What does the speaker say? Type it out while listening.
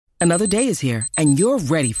Another day is here, and you're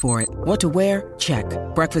ready for it. What to wear? Check.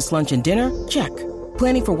 Breakfast, lunch, and dinner? Check.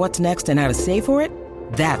 Planning for what's next and how to save for it?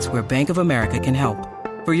 That's where Bank of America can help.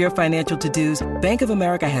 For your financial to-dos, Bank of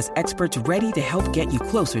America has experts ready to help get you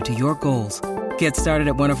closer to your goals. Get started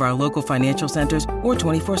at one of our local financial centers or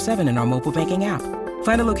 24/7 in our mobile banking app.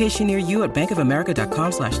 Find a location near you at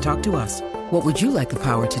bankofamerica.com/talktous. What would you like the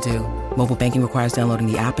power to do? Mobile banking requires downloading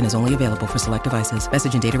the app and is only available for select devices.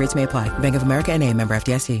 Message and data rates may apply. Bank of America N.A., member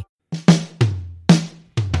FDIC.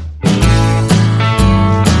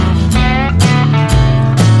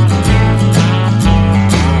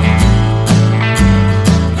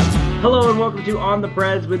 Hello and welcome to On the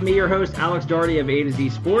Preds with me, your host, Alex Daugherty of A to Z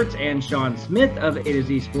Sports and Sean Smith of A to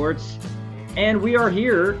Z Sports. And we are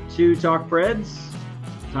here to talk Preds.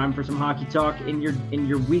 Time for some hockey talk in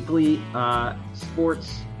your weekly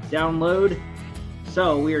sports download.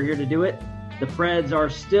 So we are here to do it. The Preds are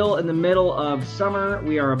still in the middle of summer.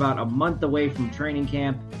 We are about a month away from training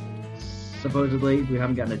camp, supposedly. We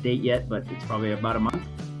haven't gotten a date yet, but it's probably about a month.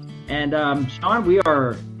 And Sean, we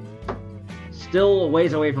are still a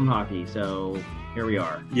ways away from hockey, so here we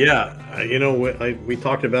are. Yeah, we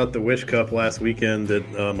talked about the Wish Cup last weekend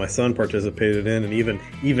that my son participated in, and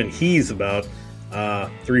even he's about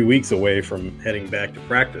 3 weeks away from heading back to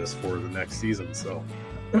practice for the next season. So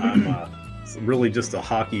I'm it's really just a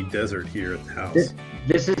hockey desert here at the house.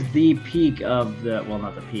 This is the peak of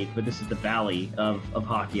not the peak, but this is the valley of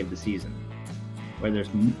hockey of the season, where there's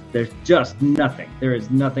just nothing. There is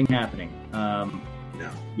nothing happening. No.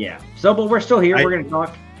 Yeah. So, but we're still here. We're going to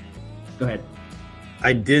talk. Go ahead.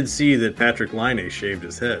 I did see that Patrick Laine shaved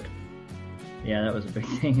his head. Yeah, that was a big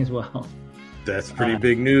thing as well. That's pretty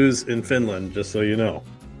big news in Finland, just so you know.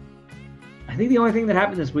 I think the only thing that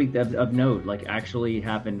happened this week of note, actually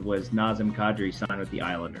happened, was Nazem Kadri signed with the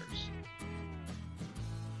Islanders.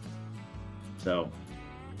 So,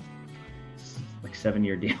 it's like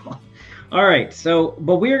 7-year deal. All right,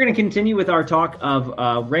 but we are going to continue with our talk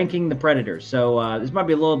of ranking the Predators. So this might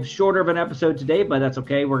be a little shorter of an episode today, but that's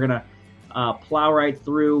okay. We're going to plow right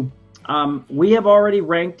through. We have already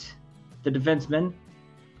ranked the defensemen.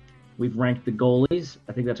 We've ranked the goalies.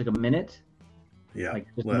 I think that took a minute. Yeah,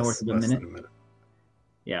 north of a minute. Than a minute.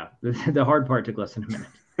 Yeah, the hard part took less than a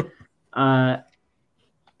minute.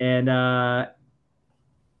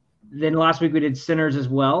 Then last week we did centers as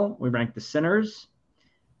well. We ranked the centers.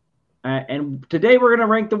 And today we're going to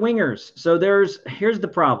rank the wingers. So here's the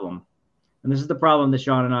problem. And this is the problem that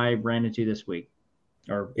Sean and I ran into this week,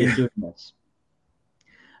 or in doing this.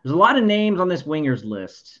 There's a lot of names on this wingers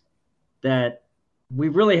list that we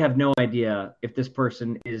really have no idea if this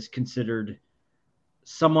person is considered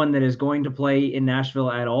someone that is going to play in Nashville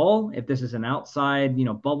at all. If this is an outside,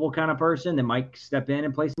 bubble kind of person that might step in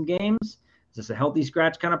and play some games. Is this a healthy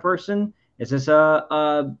scratch kind of person? Is this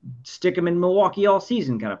a stick him in Milwaukee all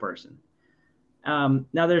season kind of person?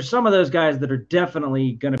 Now, there's some of those guys that are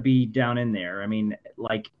definitely going to be down in there. I mean,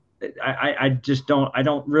 I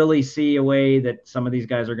don't really see a way that some of these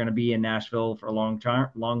guys are going to be in Nashville for a long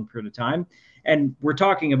period of time. And we're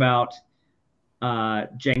talking about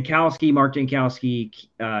Jankowski, Mark Jankowski,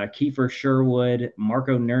 Kiefer Sherwood,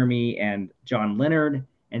 Marco Nurmi, and John Leonard,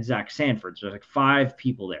 and Zach Sanford. So there's 5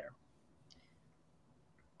 people there.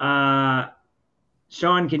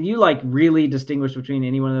 Sean, can you really distinguish between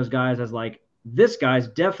any one of those guys as this guy's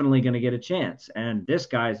definitely going to get a chance and this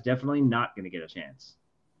guy's definitely not going to get a chance?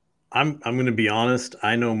 I'm going to be honest.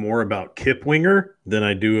 I know more about Kip Winger than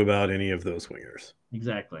I do about any of those wingers.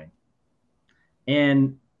 Exactly.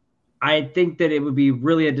 And I think that it would be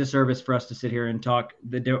really a disservice for us to sit here and talk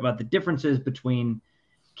about the differences between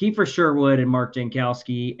Kiefer Sherwood and Mark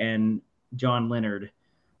Jankowski and John Leonard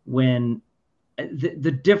when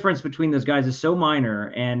the difference between those guys is so minor,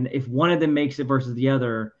 and if one of them makes it versus the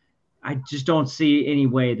other, I just don't see any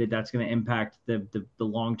way that that's going to impact the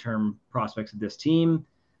long-term prospects of this team.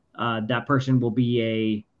 That person will be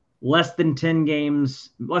a less than 5 games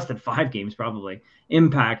probably,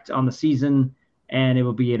 impact on the season, and it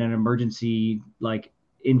will be in an emergency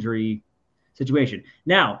injury situation.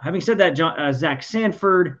 Now, having said that, Zach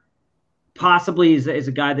Sanford possibly is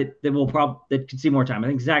a guy that could see more time. I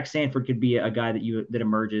think Zach Sanford could be a guy that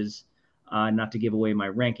emerges. Not to give away my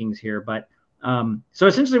rankings here, but so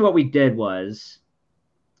essentially what we did was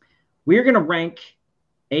we're going to rank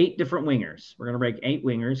 8 different wingers. We're going to rank 8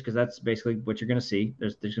 wingers because that's basically what you're going to see.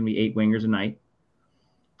 There's going to be 8 wingers a night,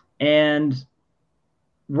 and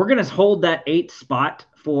we're going to hold that 8th spot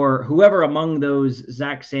for whoever among those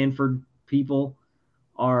Zach Sanford people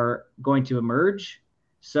are going to emerge.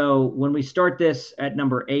 So when we start this at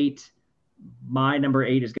number 8, my number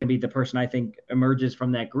 8 is going to be the person I think emerges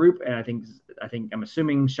from that group, and I think I'm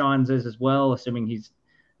assuming Sean's is as well, assuming he's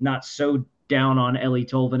not so down on Ellie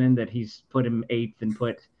Tolvanen that he's put him 8th and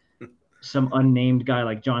put some unnamed guy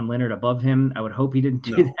like John Leonard above him. I would hope he didn't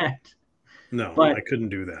do that. No, but I couldn't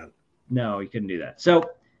do that. No, he couldn't do that.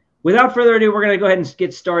 So without further ado, we're going to go ahead and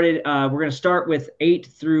get started. We're going to start with 8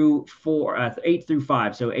 through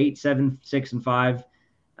 5. So 8, 7, 6, and 5.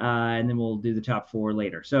 And then we'll do the top 4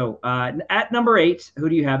 later. So at number 8, who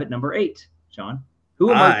do you have at number 8, Sean?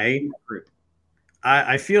 Who am I in that group?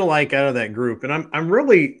 I feel like out of that group, and I'm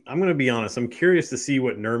going to be honest, I'm curious to see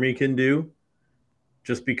what Nurmi can do,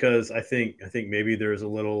 just because I think maybe there's a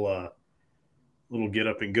little get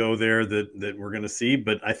up and go there that we're going to see,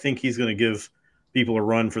 but I think he's going to give people a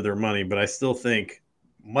run for their money. But I still think,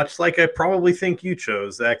 much like I probably think you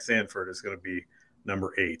chose, Zach Sanford is going to be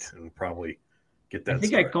number 8 and probably get that. I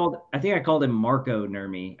think I called him Marco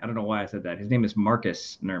Nurmi. I don't know why I said that. His name is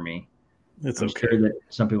Marcus Nurmi. It's I'm okay. sure that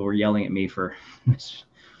some people were yelling at me for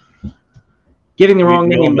giving the wrong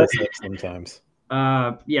name. But sometimes.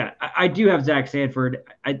 Yeah, I do have Zach Sanford.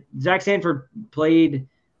 Zach Sanford played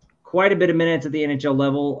quite a bit of minutes at the NHL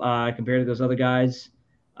level compared to those other guys.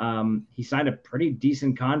 He signed a pretty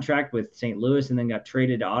decent contract with St. Louis and then got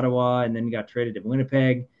traded to Ottawa and then got traded to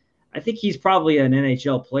Winnipeg. I think he's probably an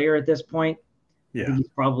NHL player at this point. Yeah. I think he's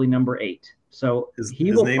probably number 8. So his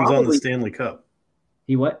name's on the Stanley Cup.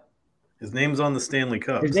 He what? His name's on the Stanley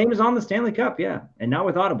Cup. His name is on the Stanley Cup, yeah. And not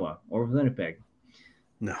with Ottawa or with Winnipeg.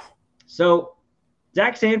 No. So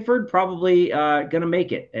Zach Sanford probably going to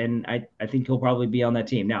make it, and I think he'll probably be on that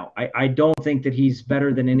team. Now, I don't think that he's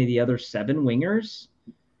better than any of the other 7 wingers,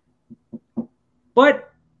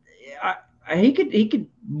 but he could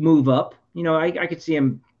move up. You know, I could see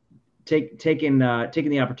him taking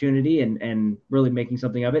the opportunity and really making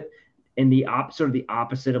something of it. In the sort of the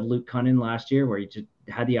opposite of Luke Cunnin last year, where he just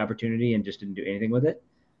had the opportunity and just didn't do anything with it.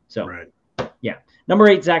 So, right. Yeah, number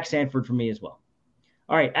 8, Zach Sanford for me as well.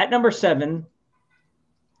 All right, at number 7.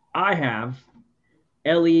 I have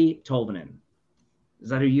Ellie Tolvanen. Is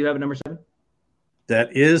that who you have at number 7?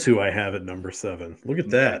 That is who I have at number 7. Look at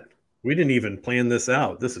that. We didn't even plan this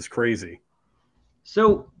out. This is crazy.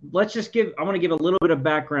 So I want to give a little bit of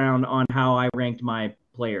background on how I ranked my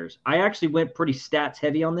players. I actually went pretty stats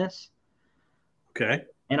heavy on this. Okay.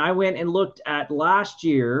 And I went and looked at last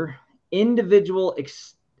year individual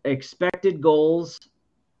expected goals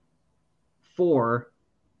per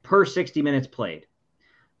 60 minutes played.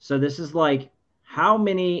 So this is like how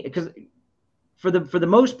many, because for the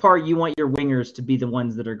most part, you want your wingers to be the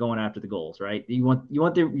ones that are going after the goals, right? You want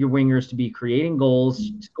your wingers to be creating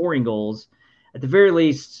goals, scoring goals, at the very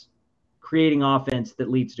least, creating offense that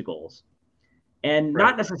leads to goals, and right.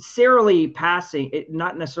 not necessarily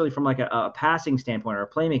not necessarily from like a passing standpoint or a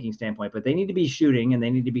playmaking standpoint, but they need to be shooting and they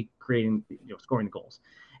need to be creating, scoring the goals.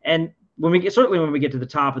 And when we get to the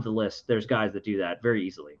top of the list, there's guys that do that very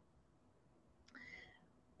easily.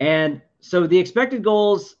 And so the expected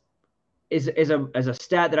goals is a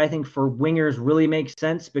stat that I think for wingers really makes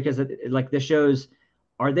sense, because this shows,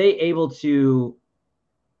 are they able to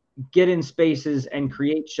get in spaces and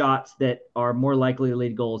create shots that are more likely to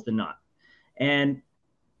lead goals than not. And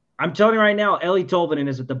I'm telling you right now, Ellie Tolvanen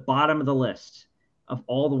is at the bottom of the list of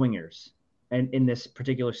all the wingers and in this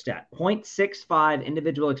particular stat. 0.65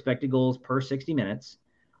 individual expected goals per 60 minutes.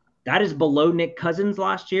 That is below Nick Cousins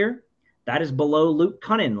last year. That is below Luke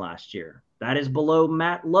Cunnin last year. That is below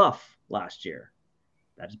Matt Luff last year.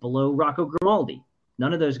 That is below Rocco Grimaldi.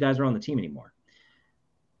 None of those guys are on the team anymore.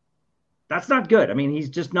 That's not good. I mean, he's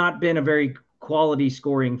just not been a very quality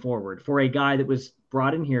scoring forward for a guy that was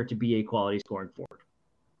brought in here to be a quality scoring forward.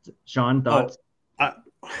 Sean, thoughts? I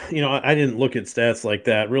didn't look at stats like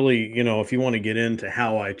that. Really, if you want to get into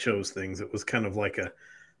how I chose things, it was kind of like a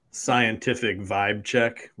scientific vibe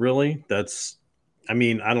check, really. I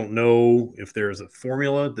don't know if there's a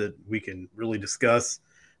formula that we can really discuss.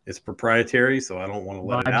 It's proprietary, so I don't want to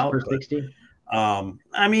let it out. Per 60?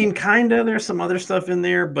 Kind of. There's some other stuff in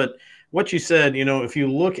there, but what you said, if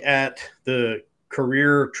you look at the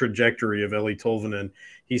career trajectory of Ellie Tolvanen,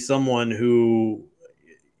 he's someone who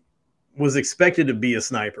was expected to be a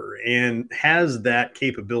sniper and has that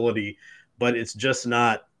capability, but it's just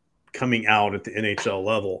not coming out at the NHL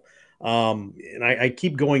level. And I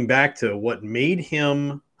keep going back to what made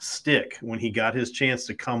him stick when he got his chance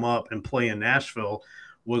to come up and play in Nashville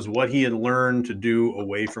was what he had learned to do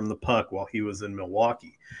away from the puck while he was in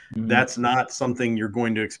Milwaukee. Mm-hmm. That's not something you're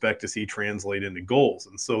going to expect to see translate into goals.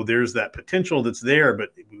 And so there's that potential that's there, but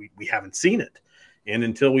we haven't seen it. And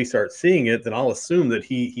until we start seeing it, then I'll assume that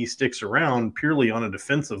he sticks around purely on a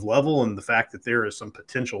defensive level and the fact that there is some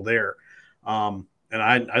potential there. And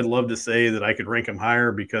I'd love to say that I could rank him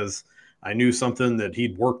higher because I knew something that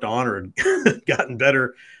he'd worked on or had gotten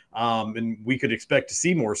better. And we could expect to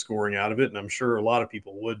see more scoring out of it. And I'm sure a lot of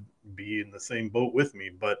people would be in the same boat with me.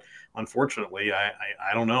 But unfortunately, I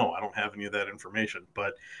don't know. I don't have any of that information.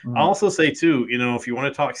 But I'll also say, too, if you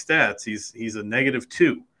want to talk stats, he's a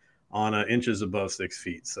 -2 on inches above 6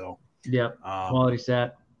 feet. So, quality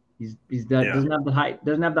stat. Doesn't have the height.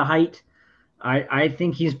 Doesn't have the height. I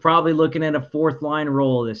think he's probably looking at a fourth line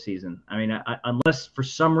role this season. I mean, unless for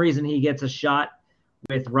some reason he gets a shot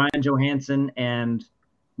with Ryan Johansson and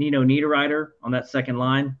Nino Niederreiter on that second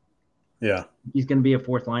line, he's going to be a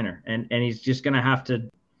fourth liner, and he's just going to have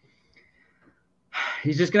to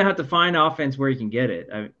find offense where he can get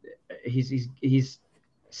it.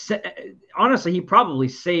 Honestly, he probably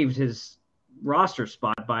saved his roster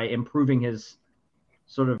spot by improving his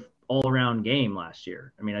sort of all-around game last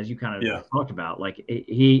year. I mean, as you kind of talked about, like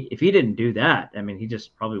if he didn't do that, I mean, he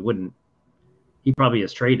just probably wouldn't. He probably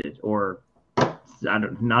is traded or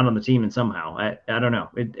not on the team, and somehow I don't know.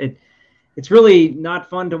 It's really not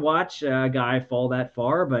fun to watch a guy fall that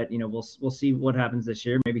far, but we'll see what happens this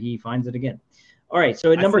year. Maybe he finds it again. All right,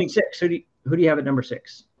 so at number 6, who do you have at number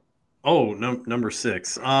 6? Oh, no, number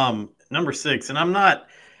 6. Number 6, and I'm not.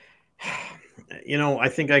 I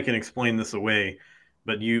think I can explain this away.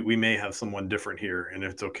 But we may have someone different here, and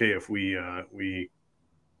it's okay if we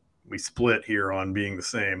split here on being the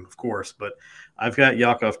same, of course. But I've got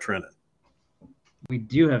Yakov Trenin. We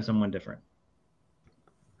do have someone different.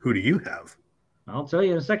 Who do you have? I'll tell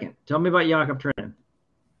you in a second. Tell me about Yakov Trenin.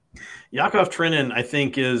 Yakov Trenin, I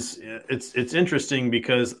think it's interesting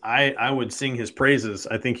because I would sing his praises.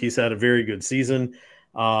 I think he's had a very good season.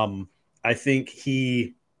 I think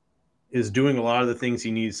he is doing a lot of the things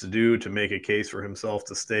he needs to do to make a case for himself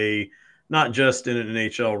to stay not just in an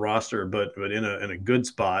NHL roster, but in a good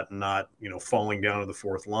spot and not, falling down to the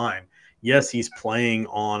fourth line. Yes, he's playing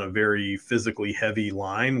on a very physically heavy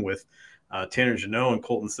line with Tanner Jeannot and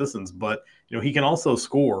Colton Sissons, but he can also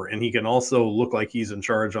score and he can also look like he's in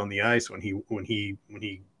charge on the ice when he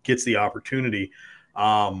gets the opportunity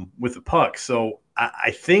with the puck. So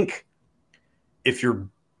I think if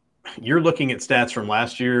you're looking at stats from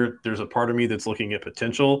last year, there's a part of me that's looking at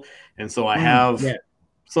potential. And so I have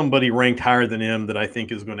somebody ranked higher than him that I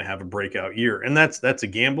think is going to have a breakout year. And that's a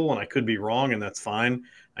gamble, and I could be wrong, and that's fine.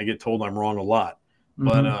 I get told I'm wrong a lot.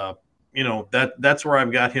 But, that's where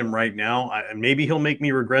I've got him right now. Maybe he'll make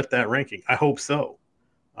me regret that ranking. I hope so.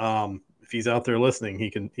 If he's out there listening, he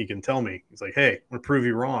can tell me. He's like, hey, I'm going to prove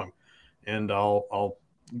you wrong. And I'll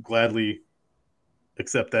gladly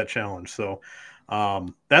accept that challenge. So,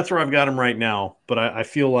 that's where I've got him right now, but I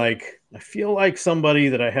feel like somebody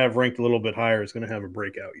that I have ranked a little bit higher is going to have a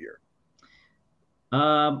breakout year.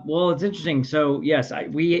 Well, it's interesting. So yes,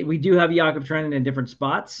 we do have Yakov Trenin in different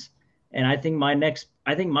spots, and I think my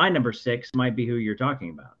number 6 might be who you're talking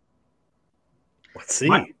about. Let's see.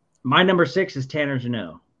 My number 6 is Tanner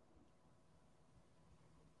Jeannot.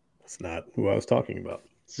 That's not who I was talking about.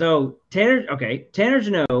 So Tanner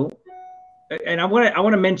Jeannot. And I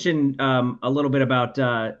want to mention a little bit about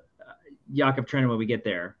Yakov Trenin when we get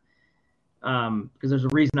there, because there's a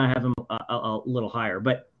reason I have him a little higher.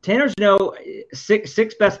 But Tanner Jeannot,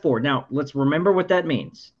 six best forward. Now let's remember what that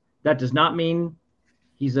means. That does not mean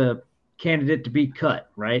he's a candidate to be cut,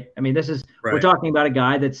 right? I mean, we're talking about a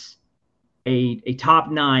guy that's a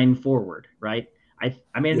top 9 forward, right? I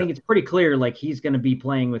think it's pretty clear, like he's going to be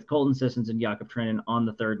playing with Colton Sissons and Yakov Trenin on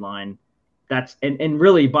the third line. That's and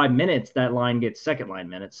really by minutes that line gets second line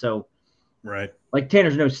minutes. So, right, like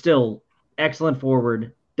Tanner Jeannot's still excellent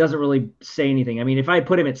forward. Doesn't really say anything. I mean, if I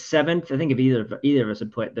put him at 7th, I think if either of us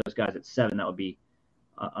had put those guys at 7, that would be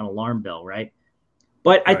an alarm bell, right?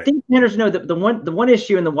 But right. I think Tanner Jeannot, the one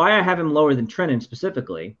issue and the why I have him lower than Trenin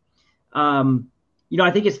specifically, I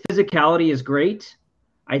think his physicality is great.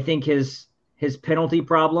 I think his penalty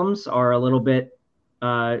problems are a little bit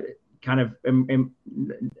kind of.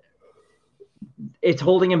 It's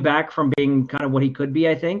holding him back from being kind of what he could be,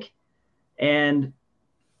 I think. And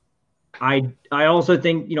I also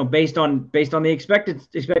think, based on the expected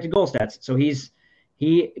goal stats. So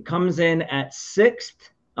he comes in at 6th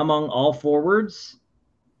among all forwards,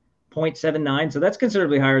 0.79. So that's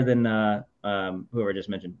considerably higher than whoever I just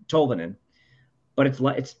mentioned, Tolvanen. But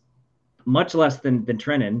it's much less than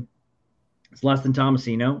Trenin. It's less than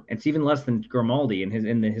Tomasino. It's even less than Grimaldi in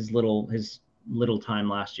his little time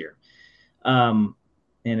last year. And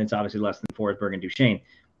it's obviously less than Forsberg and Duchesne.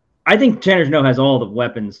 I think Tanner Jeannot has all the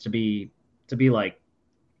weapons to be like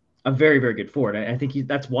a very, very good forward. I think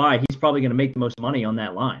that's why he's probably going to make the most money on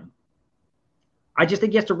that line. I just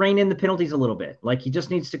think he has to rein in the penalties a little bit. Like he just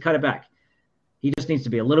needs to cut it back. He just needs to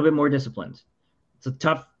be a little bit more disciplined. It's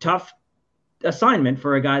a tough assignment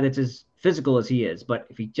for a guy that's as physical as he is. But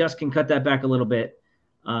if he just can cut that back a little bit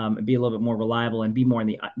and be a little bit more reliable and be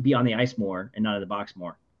on the ice more and not in the box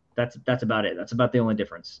more, that's about it. That's about the only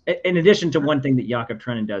difference. In addition to one thing that Jakob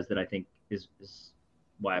Trenin does that I think is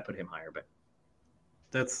why I put him higher. But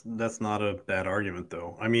that's not a bad argument,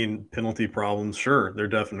 though. I mean, penalty problems, sure, they're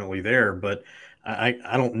definitely there, but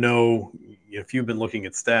I don't know if you've been looking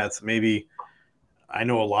at stats. Maybe I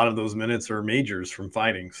know a lot of those minutes are majors from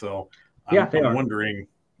fighting, so I'm wondering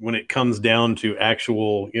when it comes down to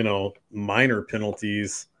actual, minor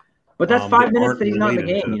penalties. But that's 5 minutes that he's not in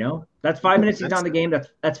the game. That's 5 minutes he's not in the game.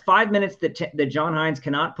 That's 5 minutes that John Hines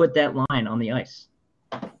cannot put that line on the ice.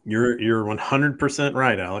 You're 100%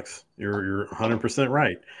 right, Alex. You're 100%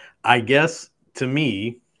 right. I guess to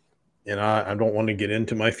me, and I don't want to get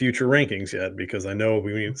into my future rankings yet because I know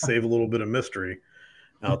we need to save a little bit of mystery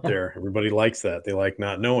out there. Everybody likes that. They like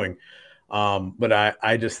not knowing. But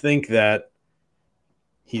I just think that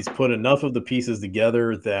he's put enough of the pieces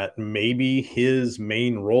together that maybe his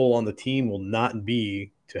main role on the team will not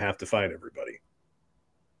be to have to fight everybody.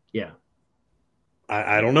 Yeah.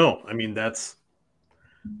 I don't know. I mean, that's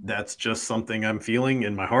just something I'm feeling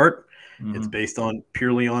in my heart. Mm-hmm. It's based on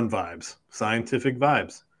purely on vibes, scientific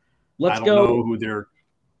vibes. I don't know who they're.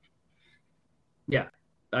 Yeah,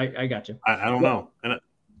 I got you. I don't know. And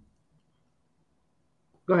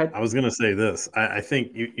go ahead. I was going to say this. I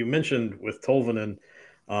think you mentioned with Tolvanen,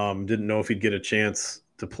 didn't know if he'd get a chance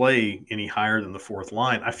to play any higher than the fourth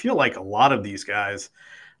line. I feel like a lot of these guys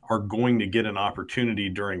are going to get an opportunity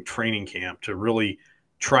during training camp to really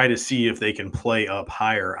try to see if they can play up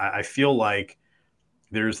higher. I feel like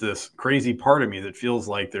there's this crazy part of me that feels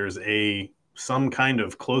like there's some kind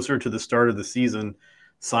of closer to the start of the season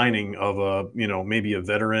signing of maybe a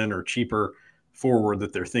veteran or cheaper forward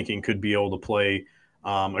that they're thinking could be able to play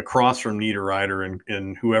across from Niederreiter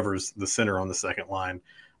and whoever's the center on the second line.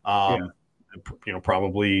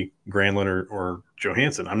 Probably Granlund or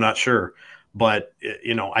Johansson. I'm not sure. But,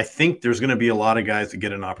 I think there's going to be a lot of guys that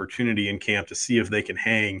get an opportunity in camp to see if they can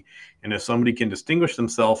hang. And if somebody can distinguish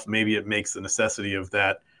themselves, maybe it makes the necessity of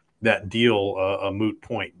that deal a moot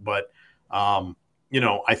point. But,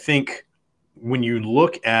 I think when you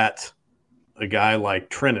look at a guy like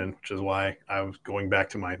Trenin, which is why I was going back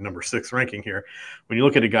to my number 6 ranking here. When you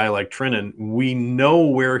look at a guy like Trenin, we know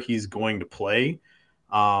where he's going to play.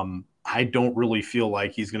 I don't really feel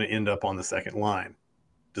like he's going to end up on the second line.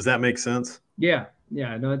 Does that make sense? Yeah,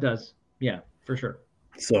 no, it does. Yeah, for sure.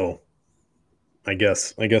 So I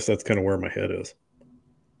guess that's kind of where my head is.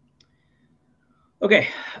 Okay.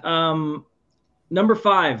 Number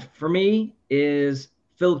 5 for me is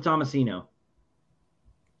Philip Tomasino.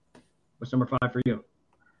 What's number 5 for you?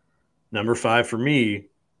 Number 5 for me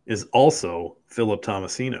is also Philip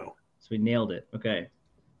Tomasino. So we nailed it. Okay.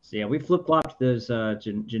 So yeah, we flip-flopped those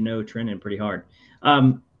Jeannot Trenin pretty hard.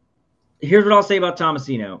 Here's what I'll say about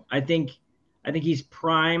Tomasino. I think he's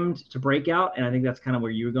primed to break out, and I think that's kind of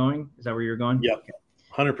where you were going. Is that where you're going? Yep,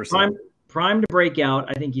 100%. Primed to break out.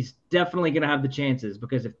 I think he's definitely going to have the chances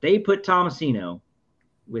because if they put Tomasino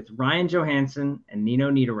with Ryan Johansson and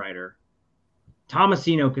Nino Niederreiter,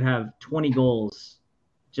 Tomasino could have 20 goals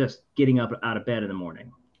just getting up out of bed in the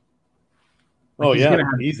morning. He's going to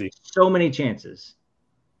have easy. So many chances.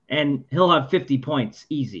 And he'll have 50 points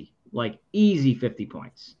easy, like easy 50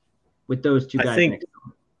 points with those two guys next to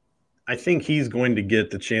him. I think he's going to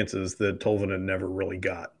get the chances that Tolvanen never really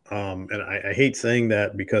got. And I hate saying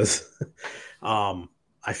that because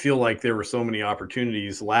I feel like there were so many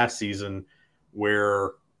opportunities last season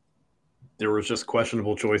where there was just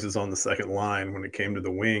questionable choices on the second line when it came to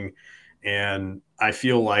the wing. And I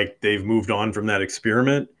feel like they've moved on from that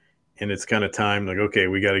experiment. And it's kind of time, like, okay,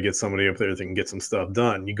 we got to get somebody up there that can get some stuff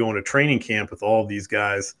done. You go into training camp with all of these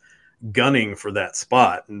guys gunning for that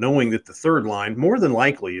spot, knowing that the third line more than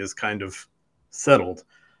likely is kind of settled.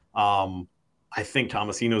 I think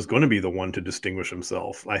Tomasino is going to be the one to distinguish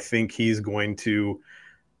himself. I think he's going to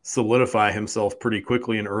solidify himself pretty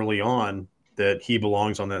quickly and early on that he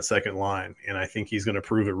belongs on that second line. And I think he's going to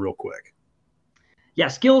prove it real quick. Yeah,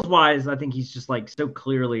 skills-wise, I think he's just like so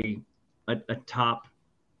clearly a top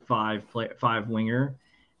five winger.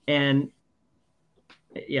 And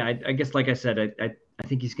yeah, I guess like I said, I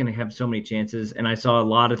think he's going to have so many chances. And I saw a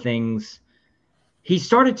lot of things. He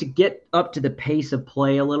started to get up to the pace of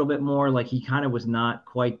play a little bit more. Like he kind of was not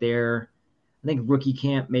quite there. I think rookie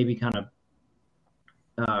camp maybe kind of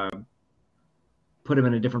put him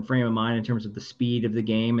in a different frame of mind in terms of the speed of the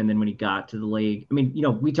game. And then when he got to the league, I mean,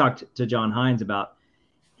 we talked to John Hines about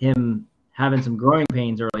him having some growing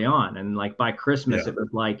pains early on. And like by Christmas, It was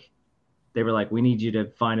like they were like, we need you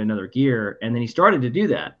to find another gear. And then he started to do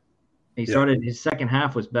that. His second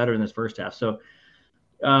half was better than his first half. So,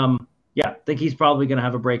 I think he's probably going to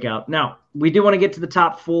have a breakout. Now, we do want to get to the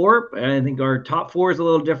top four. I think our top four is a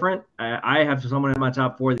little different. I have someone in my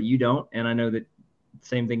top four that you don't, and I know that the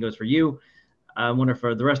same thing goes for you. I wonder if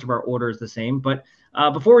the rest of our order is the same. But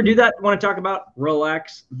before we do that, I want to talk about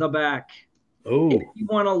Relax the Back. Oh, if you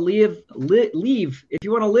want to if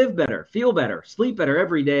you want to live better, feel better, sleep better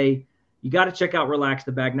every day, you got to check out Relax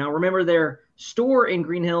the Back. Now, remember, their store in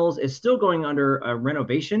Green Hills is still going under a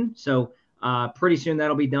renovation. So pretty soon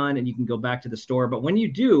that'll be done and you can go back to the store. But when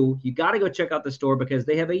you do, you got to go check out the store because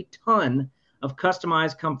they have a ton of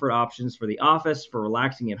customized comfort options for the office, for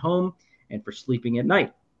relaxing at home, and for sleeping at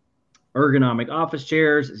night. Ergonomic office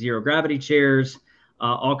chairs, zero gravity chairs,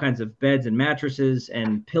 all kinds of beds and mattresses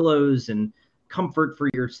and pillows and comfort for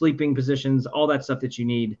your sleeping positions, all that stuff that you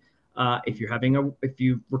need. If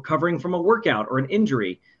you're recovering from a workout or an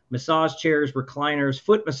injury, massage chairs, recliners,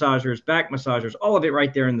 foot massagers, back massagers, all of it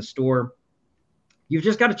right there in the store. You've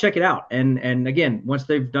just got to check it out. And again, once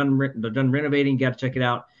they're done renovating, you got to check it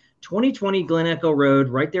out. 2020 Glen Echo Road,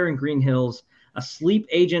 right there in Green Hills. A sleep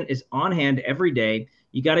agent is on hand every day.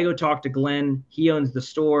 You got to go talk to Glenn. He owns the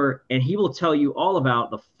store, and he will tell you all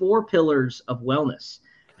about the 4 pillars of wellness.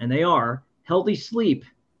 And they are healthy sleep,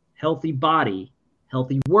 healthy body,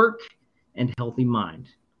 healthy work, and healthy mind.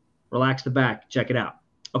 Relax the Back. Check it out.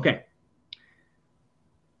 Okay.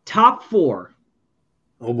 Top 4.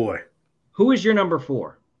 Oh, boy. Who is your number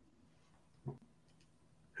 4?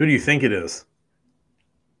 Who do you think it is?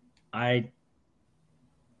 I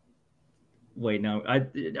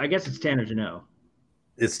guess it's Tanner Jeannot.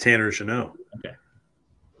 It's Tanner Jeannot. Okay.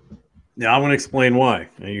 Now, I'm going to explain why.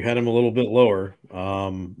 Now, you had him a little bit lower,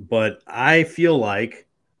 but I feel like,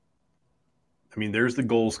 there's the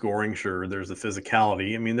goal scoring, sure. There's the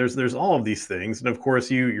physicality. There's all of these things. And, of course,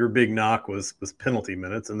 your big knock was penalty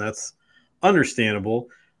minutes, and that's understandable.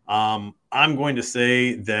 I'm going to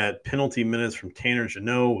say that penalty minutes from Tanner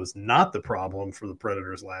Jeannot was not the problem for the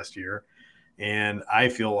Predators last year. And I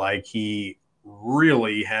feel like he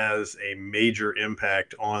really has a major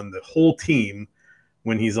impact on the whole team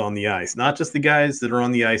when he's on the ice. Not just the guys that are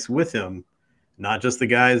on the ice with him, not just the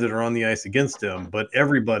guys that are on the ice against him, but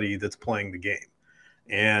everybody that's playing the game.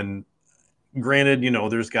 And granted,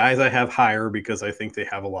 there's guys I have higher because I think they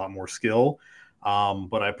have a lot more skill.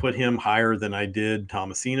 But I put him higher than I did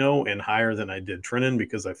Tomasino and higher than I did Trennan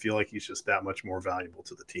because I feel like he's just that much more valuable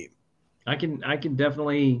to the team. I can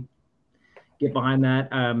definitely get behind that.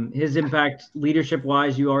 His impact leadership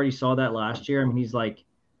wise, you already saw that last year. He's like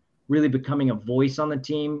really becoming a voice on the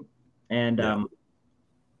team. And I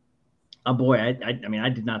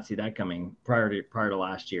did not see that coming prior to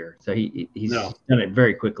last year. So he's done it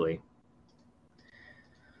very quickly.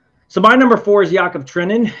 So my number 4 is Yakov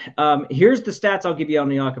Trenin. Here's the stats I'll give you on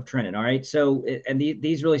Yakov Trenin. All right. So, and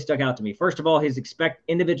these really stuck out to me. First of all, his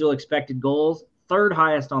individual expected goals, 3rd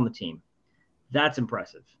highest on the team. That's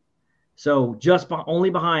impressive. So just only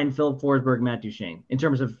behind Philip Forsberg, Matt Duchene in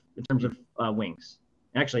terms of wings.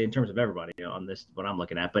 Actually, in terms of everybody on this, what I'm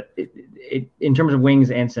looking at, but in terms of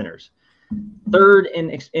wings and centers, 3rd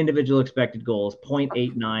in individual expected goals,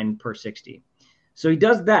 0.89 per 60. So he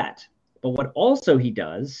does that. But what also he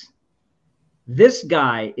does. This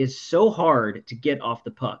guy is so hard to get off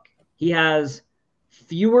the puck. He has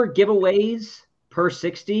fewer giveaways per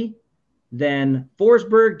 60 than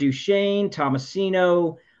Forsberg, Duchene,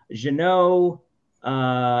 Tomasino, Jeannot,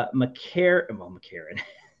 McCarron.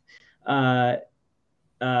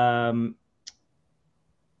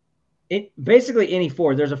 Basically any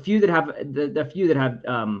forward. There's a few that have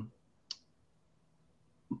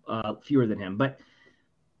fewer than him, but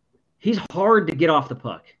he's hard to get off the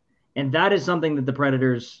puck. And that is something that the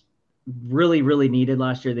Predators really, really needed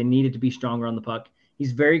last year. They needed to be stronger on the puck.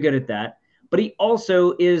 He's very good at that. But he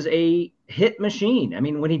also is a hit machine.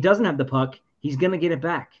 When he doesn't have the puck, he's going to get it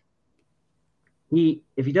back.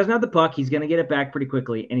 If he doesn't have the puck, he's going to get it back pretty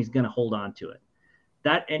quickly, and he's going to hold on to it.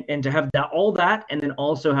 That and to have all that, and then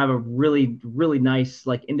also have a really, really nice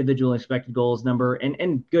individual expected goals number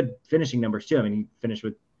and good finishing numbers too. He finished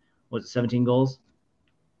with 17 goals.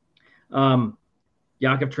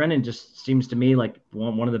 Yakov Trenin just seems to me like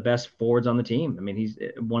one of the best forwards on the team. He's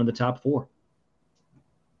one of the top 4.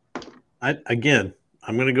 I'm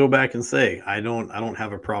going to go back and say I don't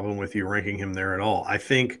have a problem with you ranking him there at all. I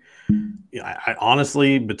think, I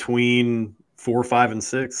honestly, between 4, 5, and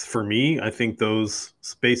 6, for me, I think those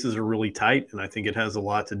spaces are really tight, and I think it has a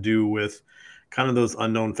lot to do with kind of those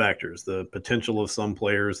unknown factors, the potential of some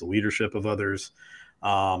players, the leadership of others.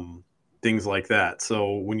 things like that.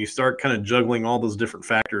 So when you start kind of juggling all those different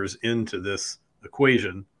factors into this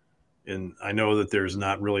equation, and I know that there's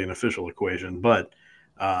not really an official equation, but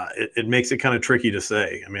it makes it kind of tricky to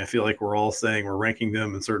say. I mean, I feel like we're all saying we're ranking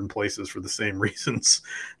them in certain places for the same reasons,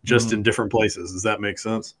 just in different places. Does that make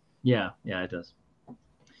sense? Yeah, it does.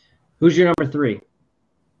 Who's your number 3?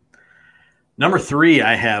 Number 3,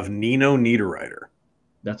 I have Nino Niederreiter.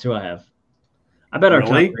 That's who I have. I bet our top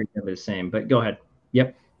 3 are going to be the same, but go ahead.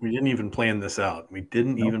 Yep. We didn't even plan this out. The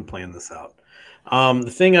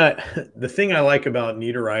thing I like about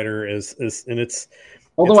Niederreiter is and it's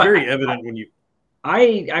very evident when you.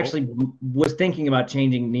 I actually was thinking about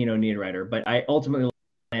changing Nino Niederreiter, but I ultimately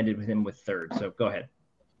landed with him with 3rd. So go ahead.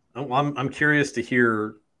 Oh, I'm curious to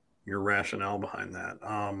hear your rationale behind that.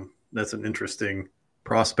 That's an interesting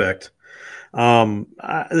prospect.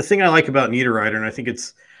 The thing I like about Niederreiter, and I think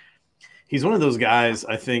he's one of those guys,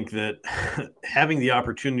 I think, that having the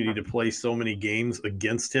opportunity to play so many games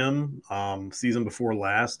against him season before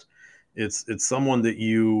last, it's someone that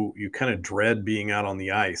you kind of dread being out on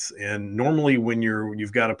the ice. And normally when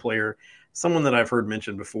you've got a player, someone that I've heard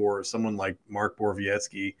mentioned before, someone like Mark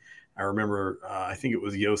Borowiecki, I remember, I think it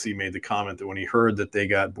was Yossi made the comment that when he heard that they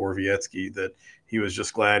got Borowiecki, that he was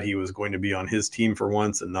just glad he was going to be on his team for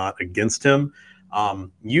once and not against him.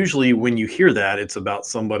 Usually when you hear that, it's about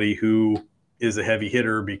somebody who is a heavy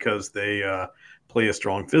hitter because they play a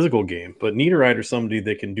strong physical game. But Niederreiter is somebody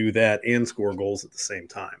that can do that and score goals at the same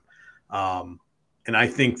time. And I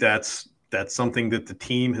think that's something that the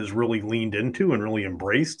team has really leaned into and really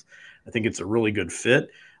embraced. I think it's a really good fit.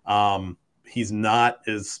 He's not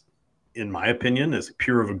as, in my opinion, as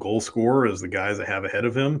pure of a goal scorer as the guys I have ahead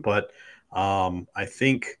of him. But I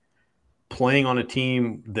think playing on a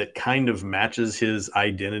team that kind of matches his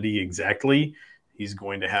identity exactly, he's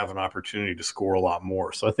going to have an opportunity to score a lot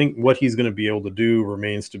more. So I think what he's going to be able to do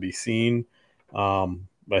remains to be seen.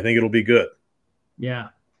 But I think it'll be good. Yeah.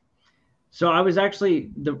 So I was actually,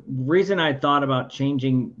 the reason I thought about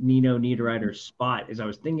changing Nino Niederreiter's spot is I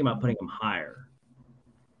was thinking about putting him higher,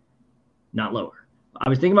 not lower. I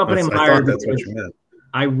was thinking about putting him higher. That's what you meant.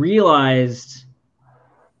 I realized,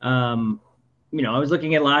 I was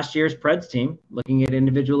looking at last year's Preds team, looking at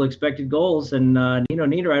individual expected goals, and Nino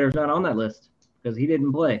Niederreiter's not on that list because he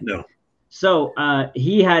didn't play. No. So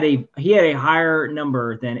he had a higher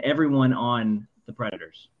number than everyone on the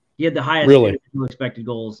Predators. He had the highest individual expected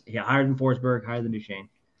goals. He had higher than Forsberg, higher than Duchesne.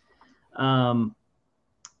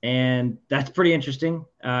 And that's pretty interesting.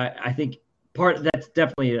 I think that's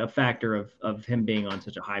definitely a factor of him being on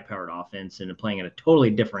such a high-powered offense and playing in a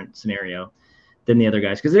totally different scenario than the other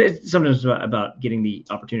guys, because it's sometimes about getting the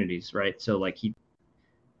opportunities, right? So like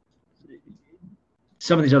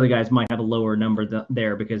some of these other guys might have a lower number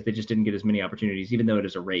there because they just didn't get as many opportunities, even though it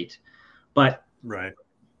is a rate. But right.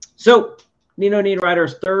 So Nino Niederreiter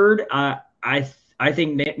is 3rd. I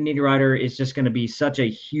think Niederreiter is just going to be he's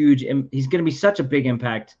going to be such a big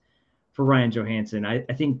impact for Ryan Johansson. I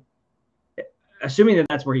think, assuming that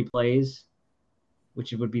that's where he plays,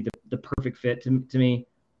 which would be the perfect fit to me,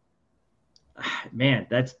 man,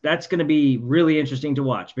 that's going to be really interesting to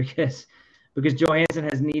watch because Johansson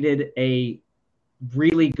has needed a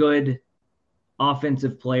really good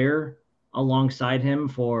offensive player alongside him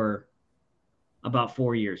for about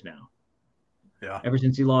 4 years now. Yeah. Ever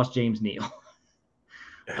since he lost James Neal.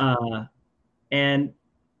 And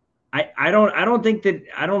I don't think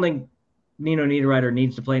Nino Niederreiter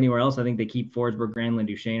needs to play anywhere else. I think they keep Forsberg, Granlund,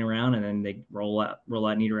 Duchesne around, and then they roll out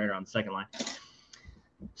Niederreiter on the second line.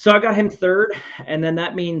 So I got him 3rd, and then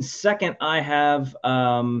that means second I have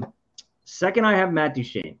Matt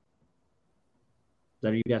Duchesne. Is that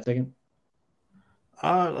who you got second?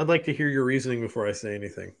 I'd like to hear your reasoning before I say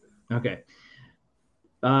anything. Okay.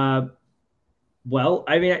 Well,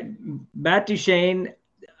 I mean, Matt Duchesne,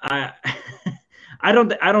 I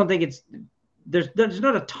don't think it's there's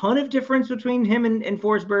not a ton of difference between him and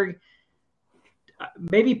Forsberg.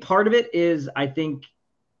 Maybe part of it is I think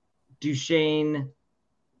Duchesne.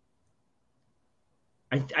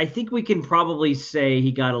 I think we can probably say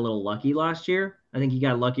he got a little lucky last year. I think he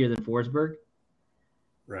got luckier than Forsberg.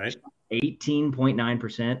 Right.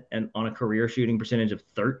 18.9% and on a career shooting percentage of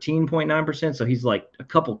 13.9%. So he's like a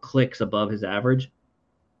couple clicks above his average.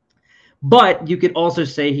 But you could also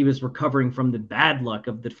say he was recovering from the bad luck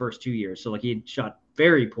of the first 2 years. So like he had shot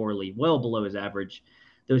very poorly, well below his average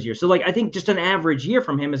those years. So like I think just an average year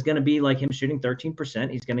from him is going to be like him shooting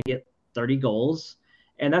 13%. He's going to get 30 goals.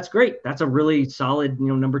 And that's great. That's a really solid,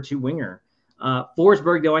 number 2 winger.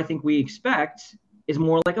 Forsberg, though, I think we expect is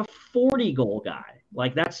more like a 40 goal guy.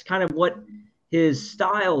 Like that's kind of what his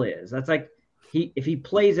style is. That's like if he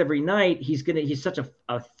plays every night, he's such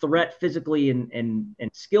a threat physically and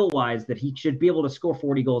skill wise that he should be able to score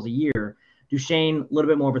 40 goals a year. Duchesne, a little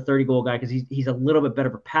bit more of a 30-goal guy because he's a little bit better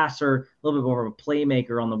of a passer, a little bit more of a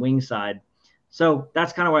playmaker on the wing side. So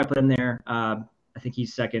that's kind of why I put him there. I think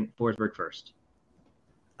he's second, Forsberg first.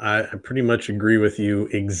 I pretty much agree with you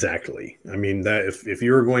exactly. I mean, that if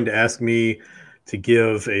you were going to ask me to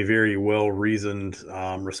give a very well-reasoned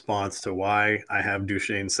response to why I have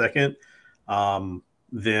Duchesne second,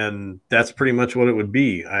 then that's pretty much what it would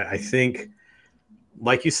be. I think,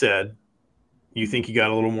 like you said, you think you got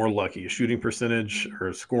a little more lucky. A shooting percentage or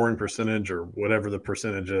a scoring percentage or whatever the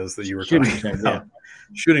percentage is that you were talking about. Yeah.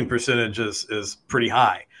 Shooting percentage is pretty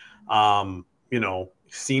high.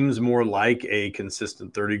 Seems more like a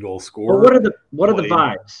consistent 30-goal scorer. But what are the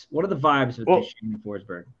vibes? What are the vibes with Duchesne and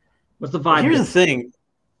Forsberg? What's the vibe? Here's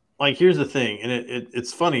the thing, and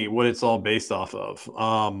it's funny what it's all based off of.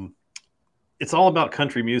 It's all about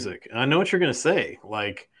country music. And I know what you're going to say.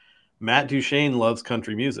 Like, Matt Duchesne loves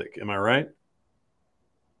country music. Am I right?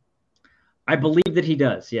 I believe that he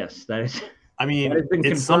does. Yes, that is. I mean, that has been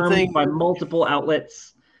confirmed by multiple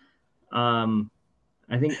outlets. I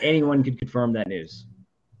think anyone could confirm that news.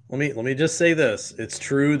 Let me just say this. It's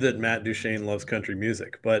true that Matt Duchesne loves country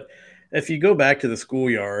music, but if you go back to the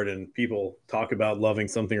schoolyard and people talk about loving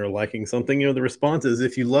something or liking something, the response is,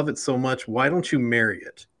 if you love it so much, why don't you marry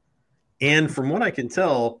it? And from what I can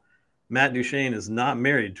tell, Matt Duchesne is not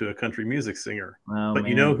married to a country music singer. Oh, but man.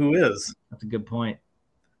 You know who is? That's a good point.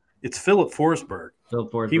 It's Philip Forsberg.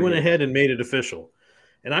 He went ahead and made it official.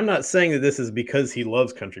 And I'm not saying that this is because he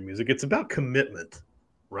loves country music. It's about commitment,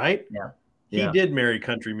 right? Yeah. He did marry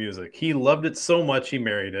country music. He loved it so much he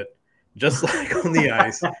married it. Just like on the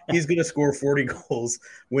ice, he's going to score 40 goals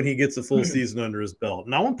when he gets a full season under his belt.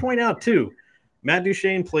 And I want to point out, too, Matt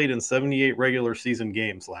Duchesne played in 78 regular season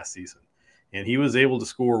games last season, and he was able to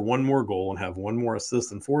score one more goal and have one more assist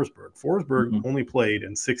than Forsberg. Forsberg only played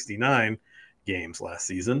in 69 games last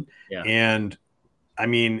season. Yeah. And, I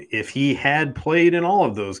mean, if he had played in all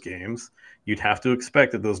of those games, you'd have to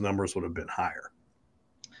expect that those numbers would have been higher.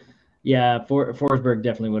 Yeah, Forsberg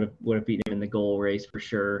definitely would have beaten him in the goal race for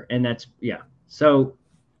sure, and that's So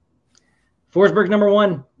Forsberg's number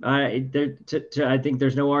one. I think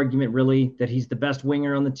there's no argument really that he's the best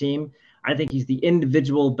winger on the team. I think he's the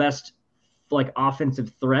individual best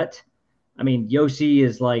offensive threat. I mean, Josi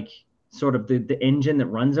is like sort of the engine that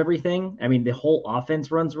runs everything. I mean, the whole offense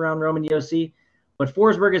runs around Roman Josi, but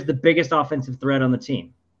Forsberg is the biggest offensive threat on the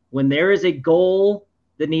team. When there is a goal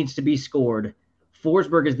that needs to be scored,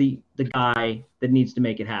 Forsberg is the guy that needs to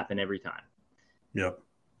make it happen every time. Yep.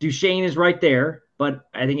 Duchesne is right there, but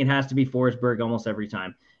I think it has to be Forsberg almost every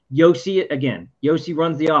time. Josi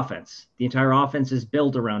runs the offense. The entire offense is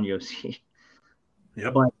built around Josi.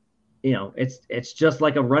 Yep. But it's just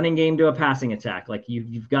like a running game to a passing attack. Like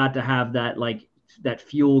you've got to have that that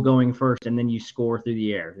fuel going first, and then you score through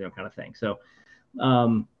the air, kind of thing. So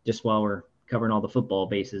just while we're covering all the football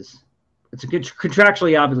bases, it's a good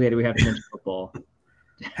contractually obligated. We have to mention football.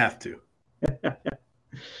 Have to.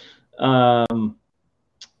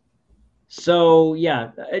 So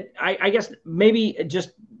yeah, I guess maybe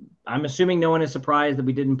just I'm assuming no one is surprised that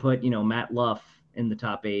we didn't put Matt Luff in the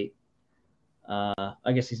top 8.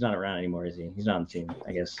 I guess he's not around anymore, is he? He's not on the team,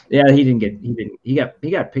 I guess. Yeah,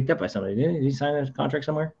 he got picked up by somebody, didn't he? Did he sign a contract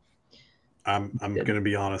somewhere? I'm going to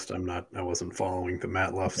be honest. I wasn't following the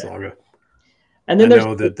Matt Luff saga. And then I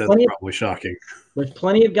know that's probably shocking. There's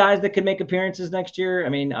plenty of guys that could make appearances next year. I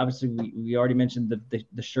mean, obviously we already mentioned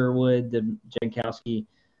the Sherwood, the Jankowski,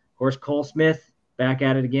 of course, Cole Smith back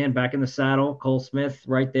at it again, back in the saddle. Cole Smith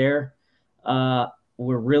right there.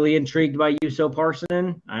 We're really intrigued by Juuso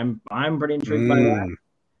Parssinen. I'm pretty intrigued by that.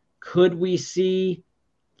 Could we see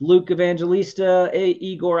Luke Evangelista,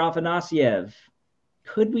 Igor Afanasyev?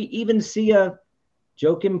 Could we even see a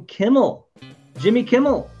Jimmy Kimmel,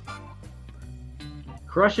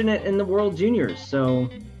 crushing it in the World Juniors? So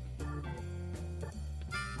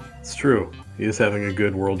it's true. He is having a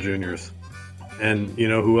good World Juniors. And you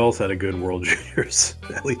know who else had a good World Juniors?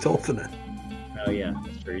 Ellie Tolfanen. Oh yeah,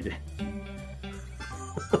 that's true. He did.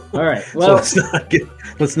 All right. Well, so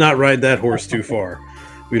let's not ride that horse too far.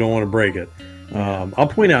 We don't want to break it. I'll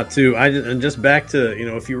point out too. And just back to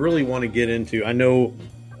if you really want to get into, I know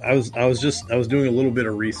I was doing a little bit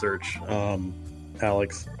of research,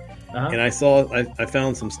 Alex, and I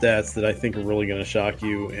found some stats that I think are really going to shock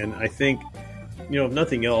you. And I think if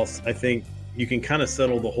nothing else, I think you can kind of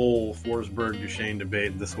settle the whole Forsberg-Duchesne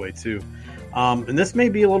debate this way too. And this may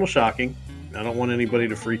be a little shocking. I don't want anybody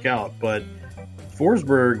to freak out, but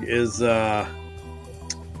Forsberg is,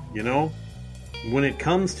 when it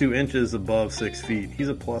comes to inches above 6 feet, he's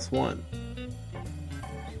a +1.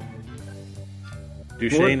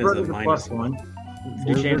 Duchesne is a -1.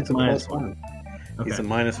 Duchesne is a -1. Okay. He's a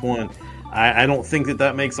 -1. I don't think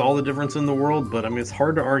that makes all the difference in the world, but I mean, it's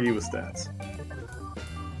hard to argue with stats.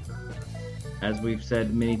 As we've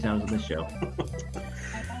said many times on this show.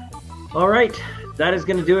 All right. That is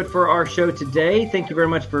going to do it for our show today. Thank you very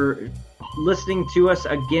much for listening to us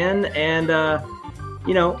again. And,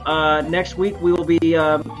 next week we will be,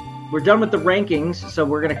 we're done with the rankings. So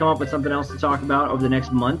we're going to come up with something else to talk about over the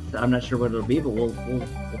next month. I'm not sure what it'll be, but we'll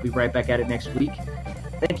be right back at it next week.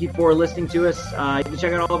 Thank you for listening to us. You can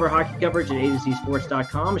check out all of our hockey coverage at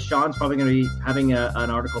AtoZSports.com. Sean's probably going to be having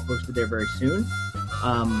an article posted there very soon.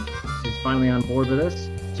 He's finally on board with us.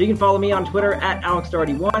 So you can follow me on Twitter at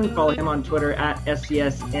AlexDarty1. Follow him on Twitter at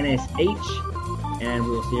SCSNSH. And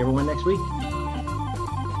we will see everyone next week.